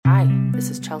This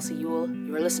is Chelsea Ewell.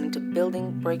 You are listening to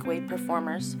Building Breakaway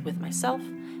Performers with myself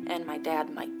and my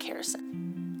dad, Mike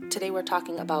Carrison. Today we're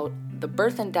talking about the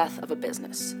birth and death of a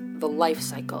business, the life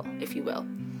cycle, if you will.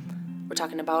 We're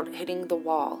talking about hitting the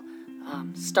wall,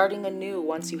 starting anew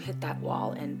once you hit that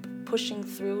wall, and pushing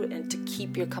through and to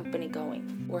keep your company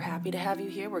going. We're happy to have you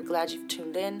here. We're glad you've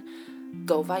tuned in.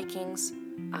 Go Vikings.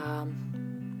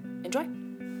 Enjoy.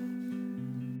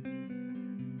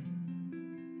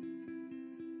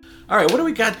 All right, what do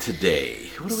we got today?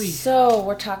 So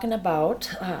we're talking about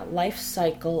life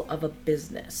cycle of a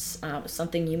business.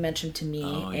 Something you mentioned to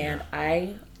me, and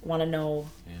I want to know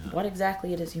what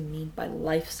exactly it is you mean by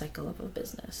life cycle of a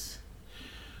business.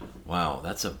 Wow,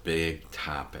 that's a big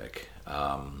topic.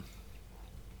 I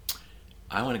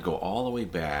want to go all the way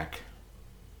back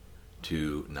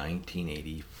to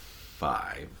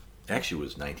 1985. Actually, it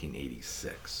was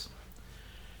 1986.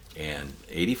 And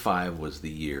 85 was the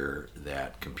year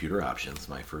that Computer Options,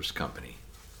 my first company,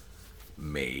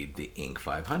 made the Inc.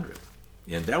 500.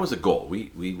 And that was a goal.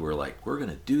 We were like, we're going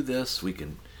to do this.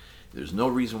 There's no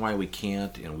reason why we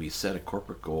can't. And we set a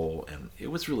corporate goal. And it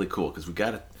was really cool because we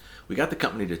got the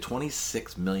company to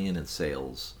 26 million in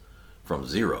sales from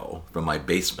zero, from my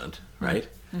basement, right?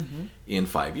 Mm-hmm. In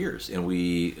 5 years. And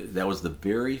that was the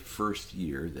very first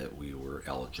year that we were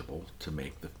eligible to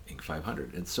make the Inc.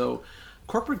 500. And so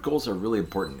corporate goals are really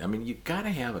important. I mean, you got to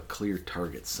have a clear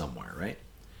target somewhere, right?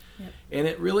 Yep. And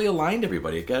it really aligned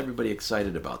everybody. It got everybody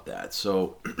excited about that.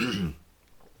 So,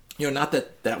 not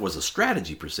that was a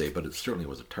strategy per se, but it certainly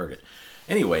was a target.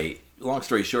 Anyway, long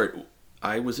story short,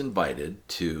 I was invited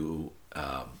to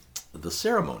the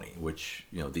ceremony, which,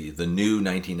 the new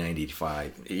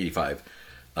 1985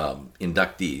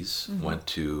 inductees went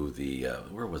to the,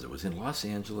 where was it? It was in Los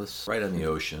Angeles, right on the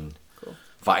ocean.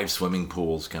 5 swimming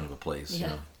pools kind of a place,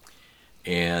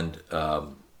 and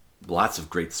lots of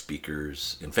great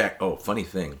speakers. In fact, funny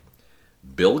thing,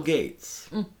 Bill Gates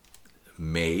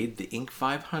made the Inc.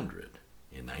 500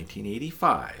 in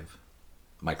 1985,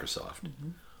 Microsoft,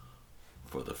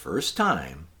 for the first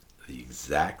time, the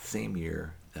exact same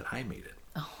year that I made it.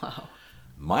 Oh, wow.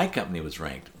 My company was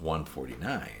ranked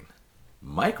 149.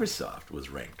 Microsoft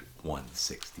was ranked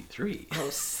 163.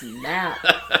 Oh, snap.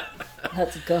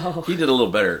 Let's go. He did a little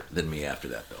better than me after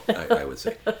that, though, I would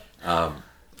say.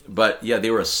 But, yeah, they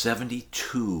were a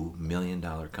 $72 million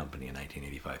company in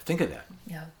 1985. Think of that.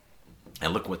 Yeah.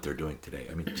 And look what they're doing today.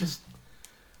 I mean, just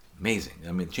amazing.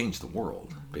 I mean, it changed the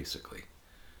world, basically.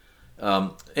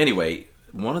 Anyway,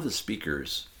 one of the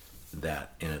speakers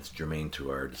that, and it's germane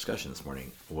to our discussion this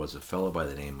morning, was a fellow by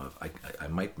the name of, I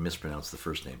might mispronounce the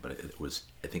first name, but I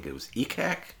think it was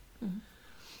Ikak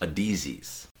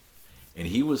Adizes. And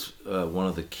he was one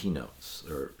of the keynotes,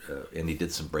 and he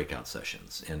did some breakout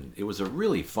sessions. And it was a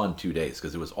really fun 2 days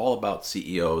because it was all about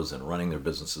CEOs and running their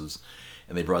businesses,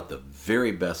 and they brought the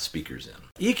very best speakers in.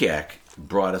 Ikak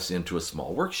brought us into a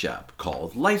small workshop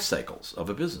called Life Cycles of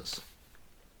a Business.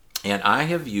 And I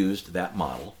have used that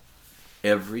model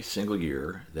every single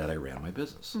year that I ran my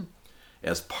business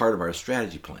as part of our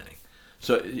strategy planning.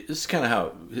 So this is kind of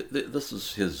how, this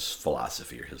is his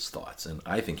philosophy or his thoughts, and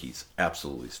I think he's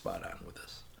absolutely spot on with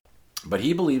this. But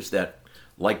he believes that,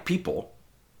 like people,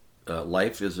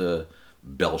 life is a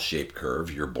bell-shaped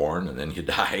curve. You're born and then you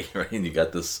die, right? And you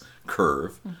got this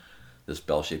curve, this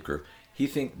bell-shaped curve. He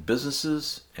thinks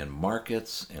businesses and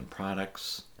markets and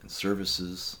products and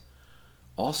services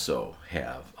also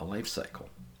have a life cycle.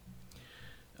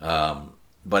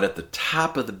 But at the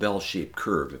top of the bell-shaped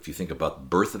curve, if you think about the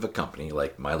birth of a company,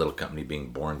 like my little company being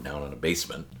born down in a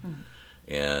basement,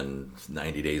 and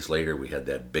 90 days later we had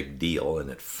that big deal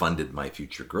and it funded my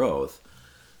future growth,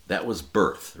 that was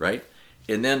birth, right?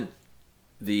 And then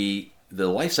the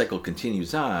life cycle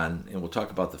continues on, and we'll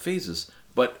talk about the phases,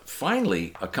 but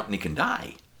finally a company can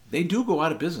die. They do go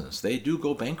out of business. They do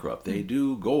go bankrupt. They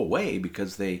do go away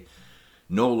because they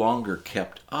no longer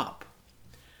kept up.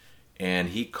 And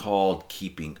he called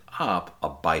keeping up a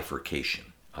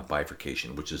bifurcation,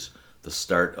 which is the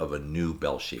start of a new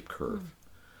bell-shaped curve.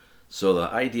 So the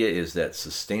idea is that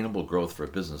sustainable growth for a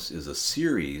business is a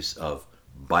series of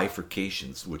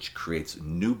bifurcations which creates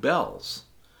new bells,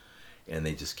 and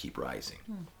they just keep rising.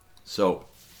 So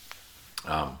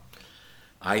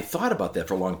I thought about that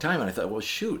for a long time, and I thought, well,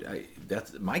 shoot,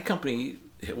 that's my company.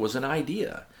 It was an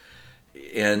idea.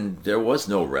 And there was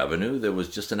no revenue. There was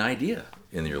just an idea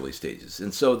in the early stages.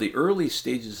 And so the early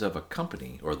stages of a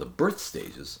company, or the birth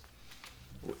stages,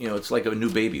 it's like a new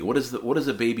baby. What does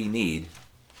a baby need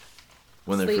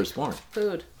when they're first born?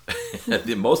 Food.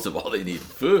 Most of all, they need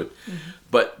food.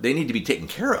 But they need to be taken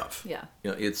care of. Yeah.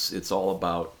 It's all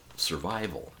about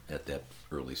survival at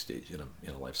early stage in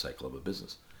a life cycle of a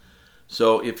business.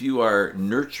 So if you are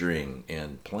nurturing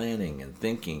and planning and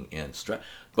thinking and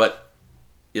but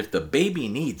if the baby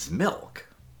needs milk,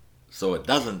 so it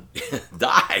doesn't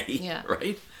die, Yeah.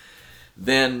 right?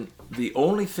 Then the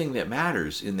only thing that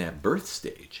matters in that birth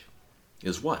stage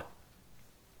is what?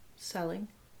 Selling.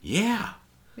 Yeah.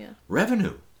 Yeah.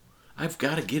 Revenue. I've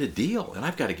got to get a deal, and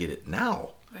I've got to get it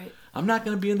now. Right. I'm not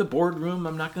going to be in the boardroom.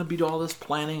 I'm not going to be doing all this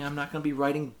planning. I'm not going to be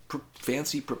writing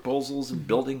fancy proposals and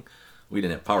building. We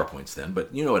didn't have PowerPoints then,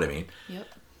 but you know what I mean. Yep.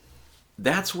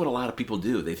 That's what a lot of people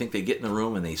do. They think they get in a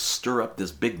room and they stir up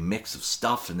this big mix of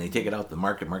stuff and they take it out to the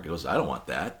market. Market goes, I don't want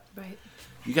that. Right.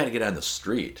 You got to get on the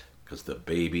street because the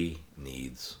baby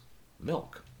needs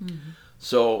milk. Mm-hmm.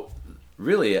 So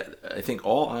really, I think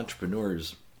all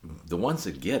entrepreneurs, the ones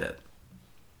that get it,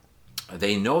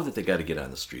 they know that they got to get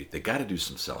on the street. They got to do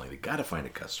some selling. They got to find a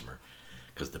customer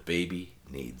because the baby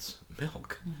needs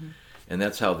milk. Mm-hmm. And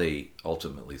that's how they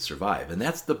ultimately survive. And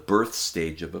that's the birth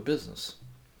stage of a business.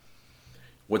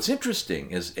 What's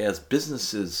interesting is as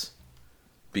businesses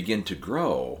begin to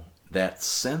grow, that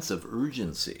sense of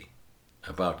urgency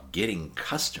about getting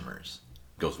customers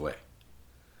goes away.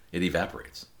 It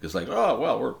evaporates. It's like, oh,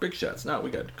 well, we're big shots now.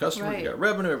 We got customers, we got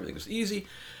revenue, everything's easy.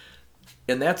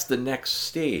 And that's the next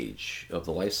stage of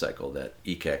the life cycle that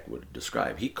ECAC would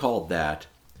describe. He called that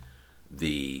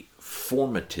the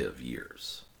formative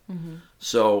years. Mm-hmm.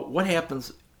 So what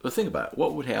happens, well, think about it.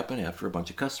 What would happen after a bunch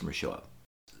of customers show up?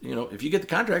 You know, if you get the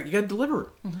contract, you got to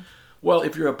deliver. Mm-hmm. Well,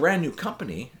 if you're a brand new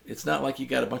company, it's not like you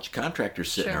got a bunch of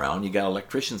contractors sitting around. You got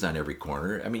electricians on every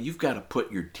corner. I mean, you've got to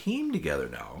put your team together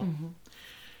now,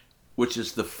 which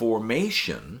is the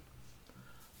formation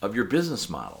of your business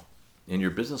model. In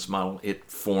your business model,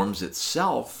 it forms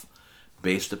itself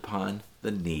based upon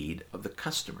the need of the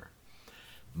customer.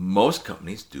 Most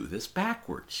companies do this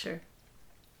backwards. Sure.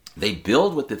 They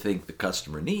build what they think the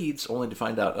customer needs, only to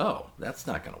find out, oh, that's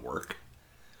not going to work.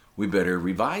 We better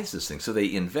revise this thing. So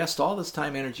they invest all this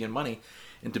time, energy, and money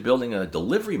into building a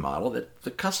delivery model that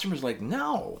the customer's like,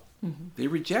 no. Mm-hmm. They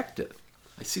reject it.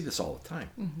 I see this all the time.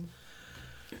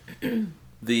 Mm-hmm.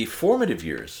 The formative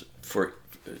years,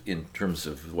 in terms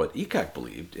of what ECOC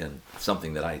believed, and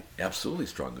something that I absolutely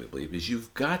strongly believe, is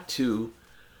you've got to,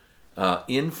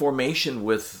 in formation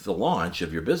with the launch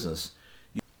of your business,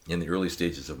 in the early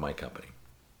stages of my company.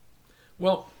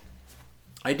 Well,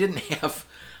 I didn't have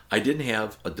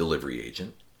a delivery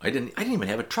agent. I didn't even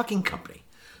have a trucking company.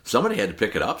 Somebody had to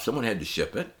pick it up. Someone had to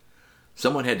ship it.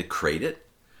 Someone had to crate it.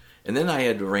 And then I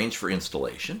had to arrange for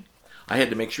installation. I had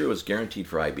to make sure it was guaranteed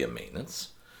for IBM maintenance.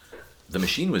 The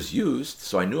machine was used,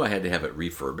 so I knew I had to have it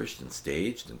refurbished and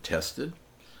staged and tested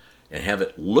and have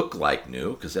it look like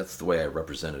new, because that's the way I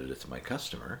represented it to my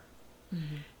customer.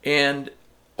 Mm-hmm. And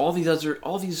all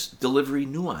these delivery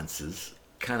nuances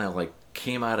kind of like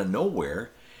came out of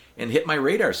nowhere and hit my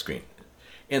radar screen.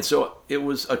 And so it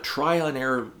was a trial and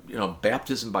error,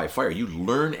 baptism by fire. You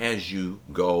learn as you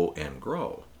go and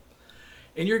grow.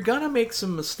 And you're going to make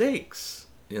some mistakes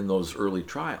in those early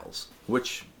trials,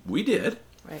 which we did.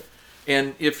 Right.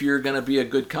 And if you're going to be a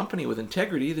good company with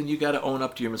integrity, then you got to own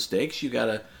up to your mistakes. You got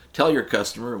to tell your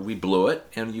customer, we blew it,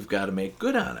 and you've got to make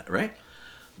good on it, right?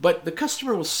 But the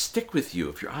customer will stick with you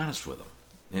if you're honest with them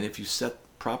and if you set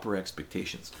proper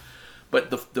expectations. But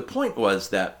the point was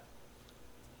that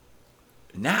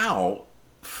now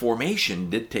formation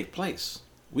did take place.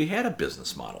 We had a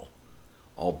business model,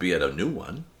 albeit a new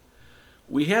one.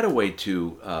 We had a way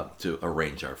to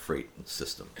arrange our freight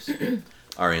systems,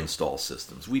 our install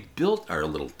systems. We built our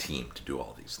little team to do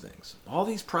all these things. All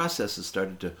these processes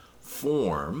started to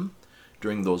form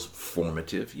during those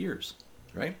formative years,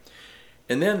 right?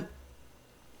 And then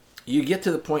you get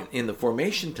to the point in the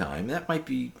formation time, that might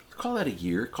be, call that a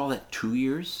year, call that 2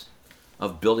 years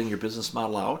of building your business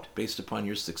model out based upon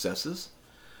your successes.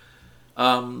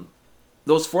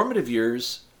 Those formative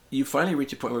years, you finally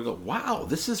reach a point where you go, wow,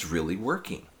 this is really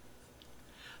working.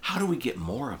 How do we get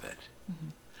more of it? Mm-hmm.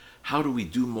 How do we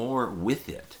do more with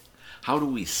it? How do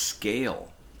we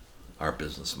scale our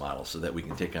business model so that we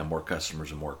can take on more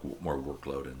customers and more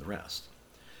workload and the rest?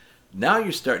 Now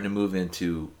you're starting to move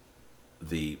into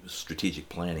the strategic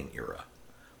planning era,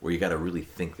 where you got to really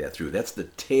think that through. That's the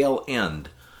tail end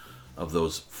of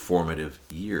those formative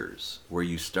years, where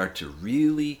you start to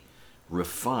really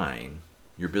refine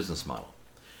your business model.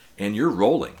 And you're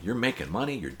rolling. You're making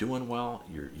money. You're doing well.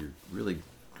 You're really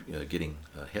getting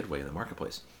headway in the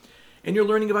marketplace. And you're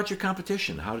learning about your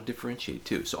competition, how to differentiate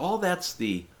too. So all that's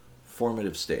the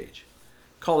formative stage.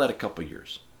 Call that a couple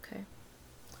years. Okay.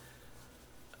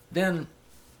 Then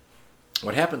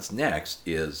what happens next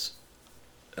is,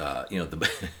 the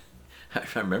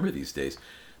I remember these days.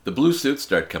 The blue suits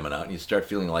start coming out, and you start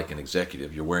feeling like an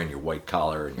executive. You're wearing your white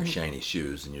collar and your shiny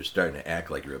shoes, and you're starting to act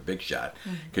like you're a big shot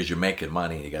because you're making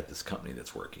money and you got this company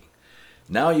that's working.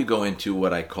 Now you go into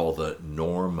what I call the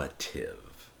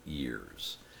normative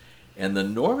years. And the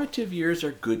normative years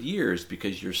are good years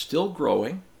because you're still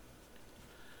growing,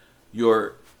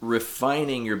 you're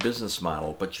refining your business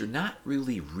model, but you're not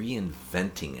really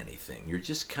reinventing anything. You're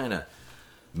just kind of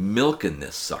milking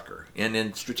this sucker. And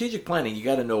in strategic planning, you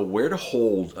got to know where to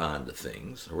hold on to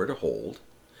things, or where to hold.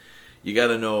 You got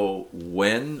to know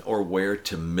when or where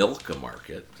to milk a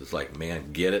market. It's like,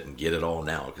 man, get it and get it all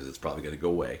now because it's probably going to go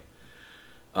away.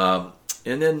 And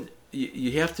then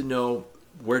you have to know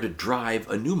where to drive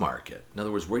a new market. In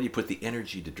other words, where do you put the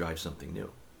energy to drive something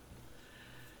new?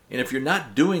 And if you're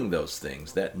not doing those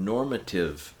things, that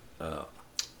normative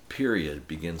period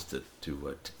begins to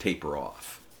taper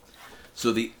off.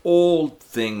 So the old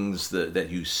things that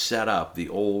you set up, the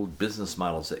old business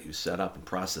models that you set up and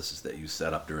processes that you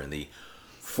set up during the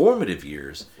formative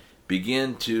years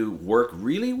begin to work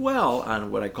really well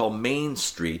on what I call Main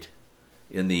Street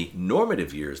in the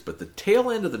normative years. But the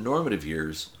tail end of the normative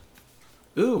years,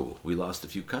 ooh, we lost a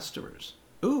few customers.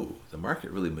 Ooh, the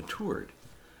market really matured.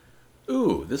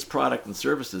 Ooh, this product and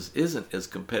services isn't as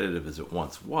competitive as it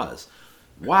once was.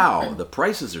 Wow, the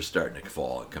prices are starting to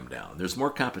fall and come down. There's more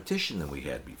competition than we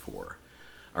had before.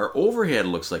 Our overhead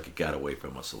looks like it got away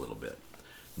from us a little bit.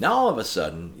 Now all of a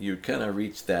sudden, you kind of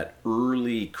reach that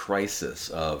early crisis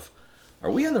of, are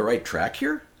we on the right track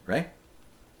here? Right?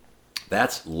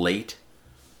 That's late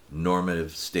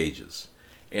normative stages.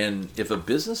 And if a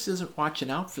business isn't watching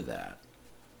out for that,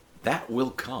 that will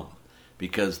come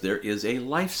because there is a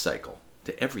life cycle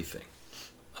to everything,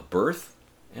 a birth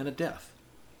and a death.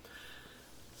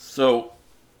 So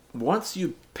once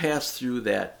you pass through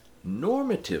that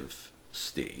normative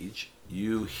stage,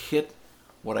 you hit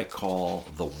what I call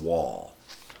the wall.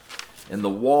 And the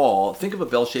wall, think of a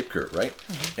bell-shaped curve, right?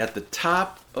 Mm-hmm. At the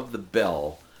top of the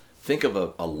bell, think of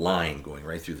a line going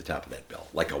right through the top of that bell,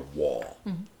 like a wall,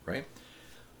 right?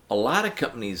 A lot of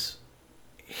companies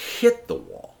hit the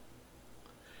wall,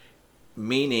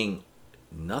 meaning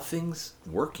nothing's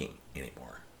working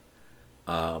anymore.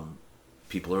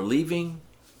 People are leaving.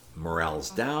 Morale's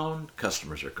down,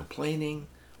 customers are complaining,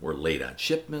 we're late on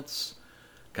shipments,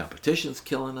 competition's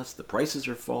killing us, the prices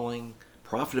are falling,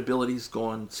 profitability's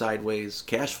going sideways,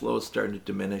 cash flow is starting to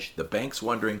diminish, the bank's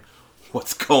wondering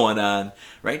what's going on,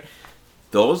 right?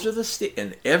 Those are the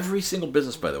and every single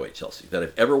business, by the way, Chelsea, that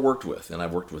I've ever worked with, and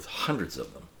I've worked with hundreds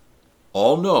of them,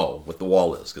 all know what the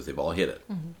wall is because they've all hit it.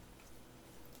 Mm-hmm.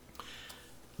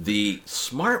 The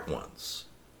smart ones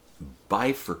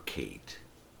bifurcate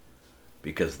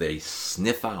because they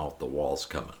sniff out the walls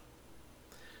coming.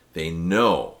 They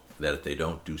know that if they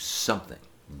don't do something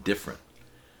different,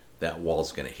 that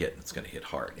wall's going to hit, and it's going to hit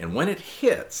hard. And when it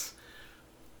hits,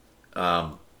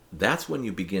 that's when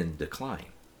you begin decline.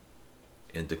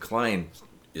 And decline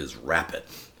is rapid.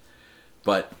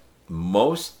 But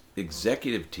most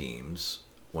executive teams,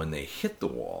 when they hit the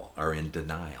wall, are in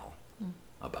denial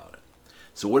about it.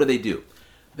 So what do?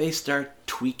 They start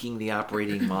tweaking the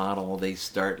operating model. They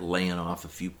start laying off a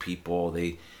few people.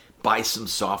 They buy some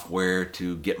software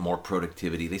to get more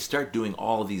productivity. They start doing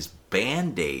all of these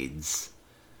band-aids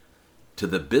to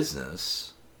the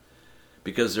business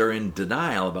because they're in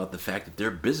denial about the fact that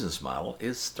their business model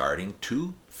is starting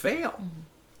to fail. Mm-hmm.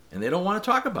 And they don't want to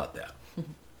talk about that.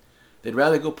 They'd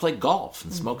rather go play golf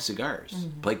and smoke cigars,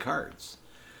 play cards.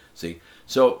 See?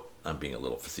 So, I'm being a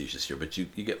little facetious here, but you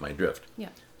get my drift. Yeah.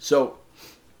 So,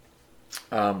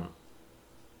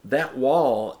 that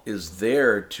wall is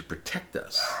there to protect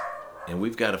us. And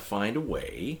we've got to find a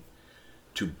way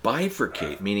to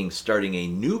bifurcate, meaning starting a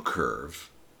new curve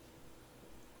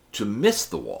to miss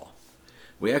the wall.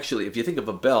 We actually, if you think of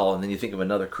a bell and then you think of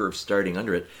another curve starting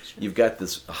under it, you've got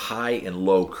this high and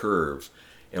low curve,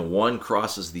 and one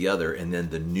crosses the other, and then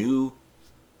the new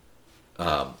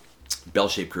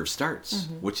bell-shaped curve starts,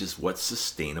 which is what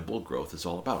sustainable growth is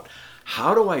all about.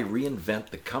 How do I reinvent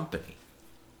the company?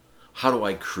 How do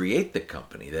I create the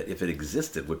company that, if it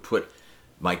existed, would put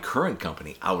my current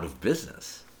company out of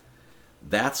business?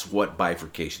 That's what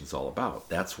bifurcation is all about.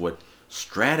 That's what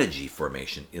strategy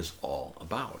formation is all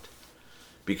about.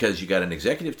 Because you got an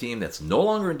executive team that's no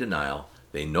longer in denial.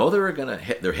 They know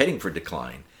they're heading for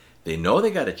decline. They know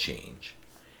they got to change,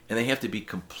 and they have to be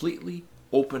completely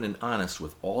open and honest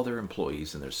with all their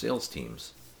employees and their sales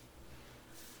teams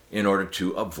in order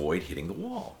to avoid hitting the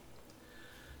wall.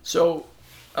 So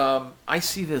I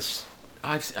see this.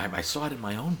 I saw it in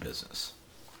my own business.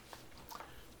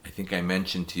 I think I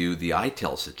mentioned to you the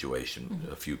ITEL situation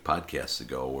a few podcasts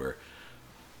ago, where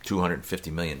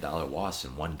 $250 million loss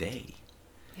in one day.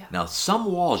 Yeah. Now,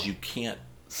 some walls you can't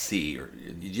see, or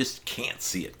you just can't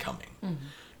see it coming.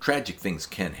 Tragic things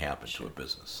can happen to a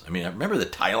business. I mean, I remember the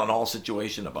Tylenol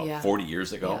situation about 40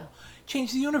 years ago. Yeah.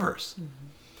 Changed the universe.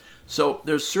 So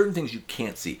there's certain things you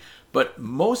can't see. But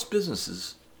most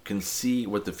businesses can see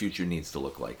what the future needs to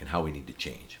look like and how we need to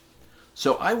change.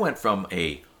 So I went from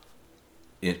in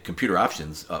computer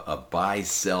options, a buy,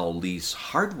 sell, lease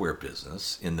hardware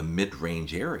business in the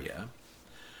mid-range area,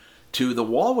 to the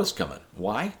wall was coming.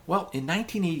 Why? Well, in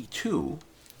 1982,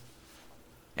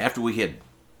 after we had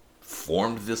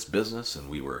formed this business and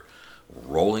we were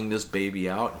rolling this baby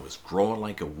out and it was growing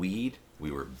like a weed,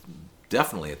 we were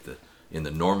definitely in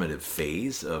the normative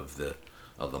phase of the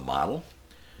model.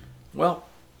 Well,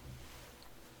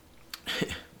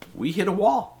 we hit a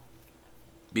wall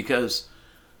because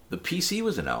the PC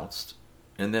was announced,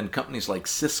 and then companies like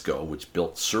Cisco, which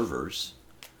built servers,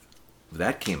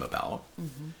 that came about.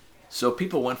 So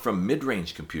people went from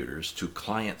mid-range computers to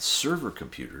client-server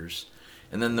computers,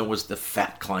 and then there was the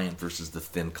fat client versus the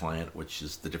thin client, which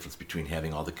is the difference between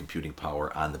having all the computing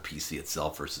power on the PC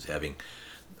itself versus having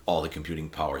all the computing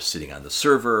power sitting on the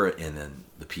server, and then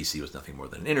the PC was nothing more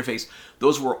than an interface.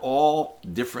 Those were all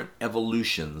different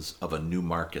evolutions of a new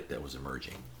market that was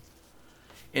emerging.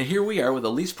 And here we are with a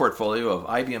lease portfolio of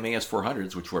IBM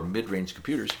AS400s, which were mid-range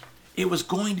computers. It was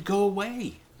going to go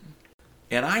away.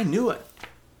 And I knew it.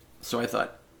 So I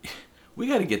thought, we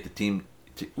got to get the team,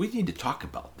 we need to talk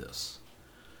about this.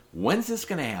 When's this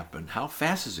going to happen? How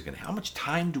fast is it going to happen? How much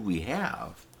time do we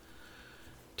have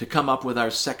to come up with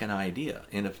our second idea?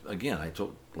 And if, again,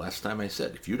 last time I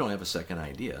said, if you don't have a second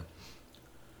idea,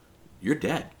 you're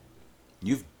dead.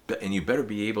 You better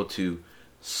be able to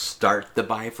start the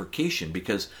bifurcation,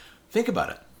 because think about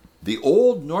it. The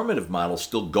old normative model is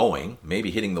still going,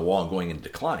 maybe hitting the wall and going in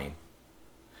decline.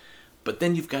 But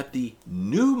then you've got the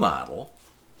new model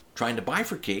trying to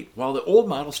bifurcate while the old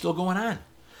model is still going on.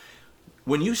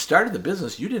 When you started the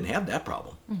business, you didn't have that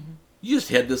problem. You just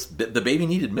had the baby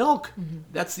needed milk.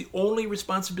 That's the only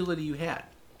responsibility you had.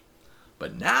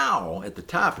 But now, at the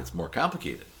top, it's more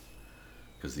complicated.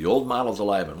 Because the old model's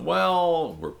alive and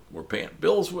well, we're paying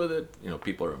bills with it,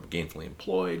 people are gainfully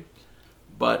employed.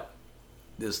 But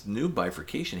this new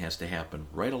bifurcation has to happen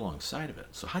right alongside of it.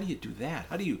 So how do you do that?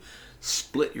 How do you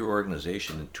split your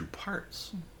organization in two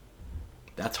parts?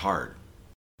 That's hard.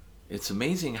 It's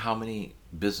amazing how many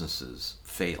businesses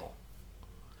fail.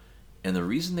 And the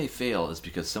reason they fail is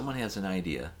because someone has an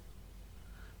idea,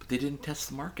 but they didn't test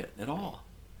the market at all.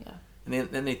 Yeah. And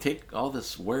then they take all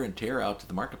this wear and tear out to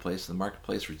the marketplace, and the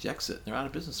marketplace rejects it. They're out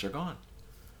of business. They're gone.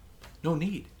 No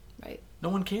need. Right. No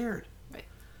one cared. Right.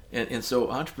 And so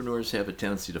entrepreneurs have a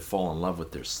tendency to fall in love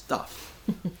with their stuff,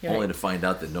 Right. only to find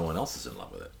out that no one else is in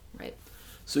love with it. Right.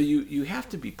 So you have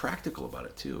to be practical about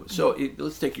it too. So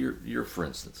let's take your for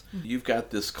instance. You've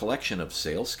got this collection of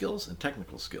sales skills and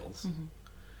technical skills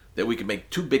that we could make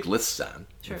two big lists on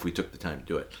if we took the time to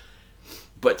do it.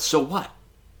 But so what?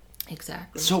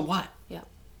 Exactly. So what? Yeah.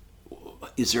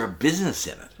 Is there a business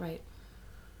in it? Right.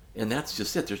 And that's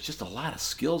just it. There's just a lot of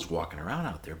skills walking around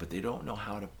out there, but they don't know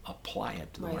how to apply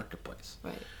it to the marketplace.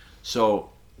 Right.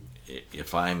 So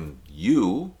if I'm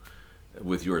you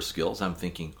with your skills, I'm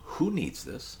thinking, who needs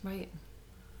this? Right.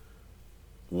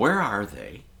 Where are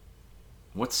they?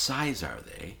 What size are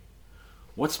they?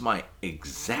 What's my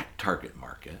exact target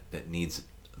market that needs it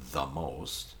the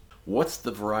most? What's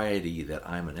the variety that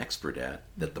I'm an expert at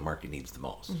that the market needs the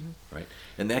most, right?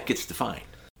 And that gets defined.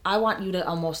 I want you to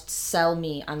almost sell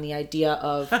me on the idea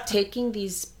of taking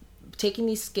these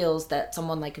skills that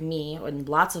someone like me and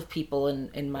lots of people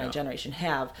in my generation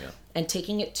have, and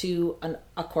taking it to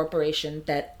a corporation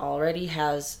that already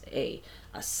has a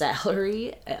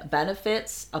salary,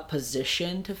 benefits, a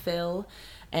position to fill,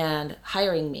 and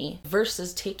hiring me,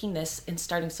 versus taking this and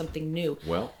starting something new.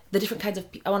 Well, the different kinds of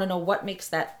I want to know what makes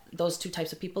those two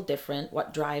types of people different,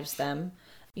 what drives them,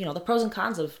 the pros and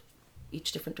cons of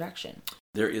each different direction.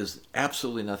 There is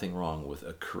absolutely nothing wrong with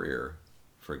a career,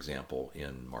 for example,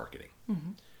 in marketing.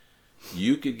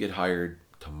 You could get hired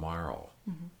tomorrow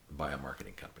by a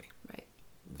marketing company. Right.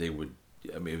 They would,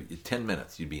 10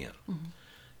 minutes you'd be in. You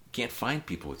can't find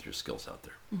people with your skills out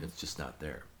there. It's just not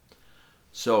there.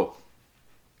 So,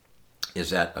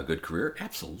 is that a good career?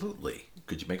 Absolutely.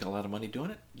 Could you make a lot of money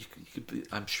doing it? You could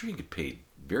I'm sure you could get paid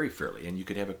very fairly, and you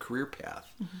could have a career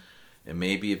path. And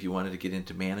maybe if you wanted to get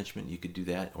into management, you could do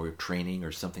that, or training,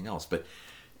 or something else. But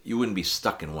you wouldn't be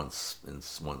stuck in one's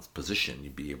position.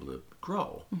 You'd be able to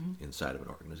grow inside of an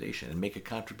organization and make a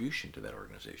contribution to that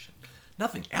organization.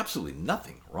 Absolutely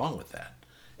nothing wrong with that.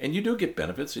 And you do get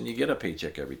benefits, and you get a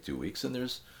paycheck every 2 weeks, and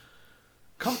there's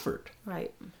comfort.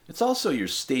 Right. It's also your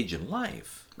stage in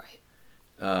life. Right.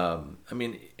 I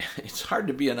mean, it's hard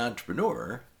to be an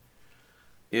entrepreneur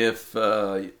if,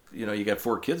 you got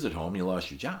 4 kids at home, you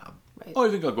lost your job. Right. Oh, I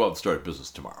think I'll go out and start a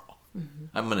business tomorrow. Mm-hmm.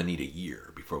 I'm going to need a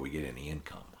year before we get any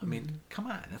income. I mean, come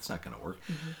on, that's not going to work.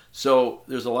 Mm-hmm. So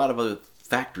there's a lot of other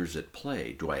factors at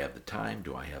play. Do I have the time?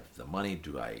 Do I have the money?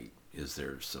 Is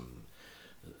there some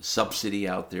subsidy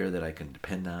out there that I can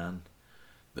depend on?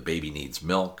 The baby needs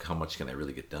milk. How much can I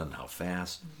really get done? How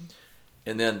fast? Mm-hmm.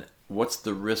 And then what's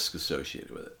the risk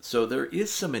associated with it? So there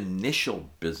is some initial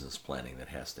business planning that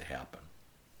has to happen.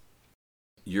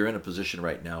 You're in a position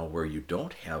right now where you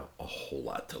don't have a whole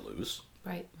lot to lose.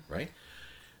 Right. Right?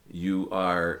 You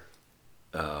are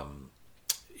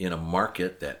in a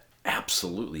market that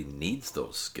absolutely needs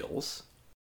those skills.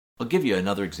 I'll give you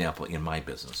another example in my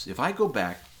business. If I go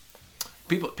back,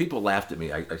 people laughed at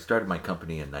me. I started my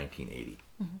company in 1980.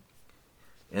 Mm-hmm.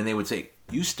 And they would say,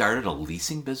 you started a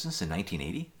leasing business in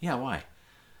 1980? Yeah, why?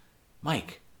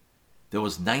 Mike, there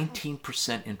was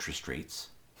 19% interest rates.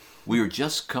 We were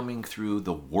just coming through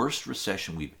the worst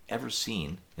recession we've ever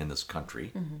seen in this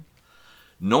country. Mm-hmm.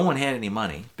 No one had any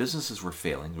money. Businesses were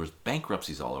failing. There was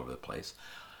bankruptcies all over the place.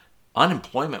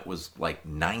 Unemployment was like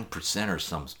 9% or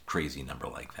some crazy number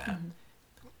like that. Mm-hmm.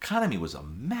 The economy was a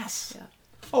mess. Yeah.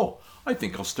 Oh, I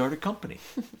think I'll start a company.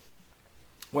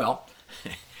 Well,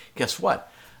 guess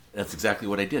what? That's exactly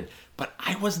what I did. But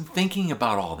I wasn't thinking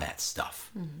about all that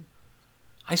stuff. Mm-hmm.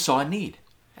 I saw a need.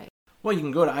 Right. Well, you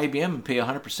can go to IBM and pay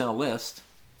 100% a list,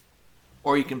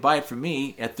 or you can buy it from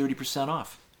me at 30%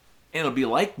 off. And it'll be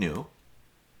like new.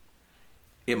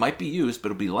 It might be used, but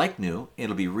it'll be like new.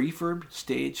 It'll be refurbed,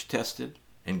 staged, tested,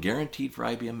 and guaranteed for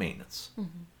IBM maintenance.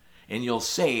 Mm-hmm. And you'll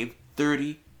save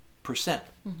 30%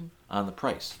 on the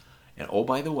price. And oh,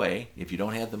 by the way, if you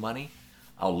don't have the money,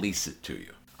 I'll lease it to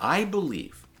you. I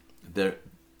believe that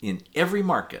in every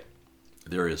market,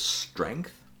 there is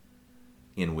strength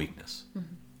in weakness.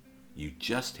 Mm-hmm. You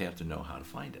just have to know how to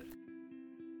find it.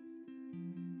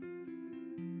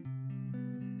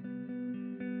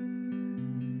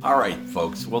 All right,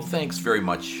 folks. Well, thanks very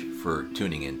much for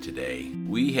tuning in today.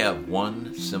 We have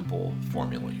one simple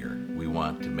formula here. We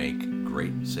want to make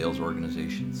great sales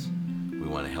organizations. We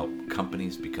want to help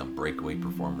companies become breakaway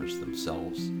performers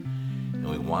themselves. And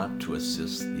we want to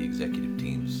assist the executive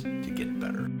teams to get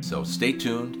better. So stay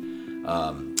tuned.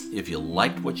 If you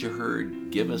liked what you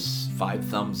heard, give us 5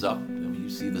 thumbs up. You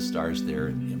see the stars there.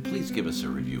 And please give us a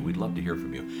review. We'd love to hear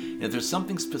from you. And if there's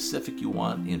something specific you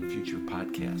want in future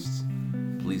podcasts,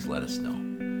 please let us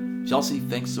know. Chelsea,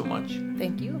 thanks so much.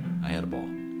 Thank you. I had a ball.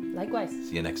 Likewise.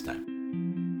 See you next time.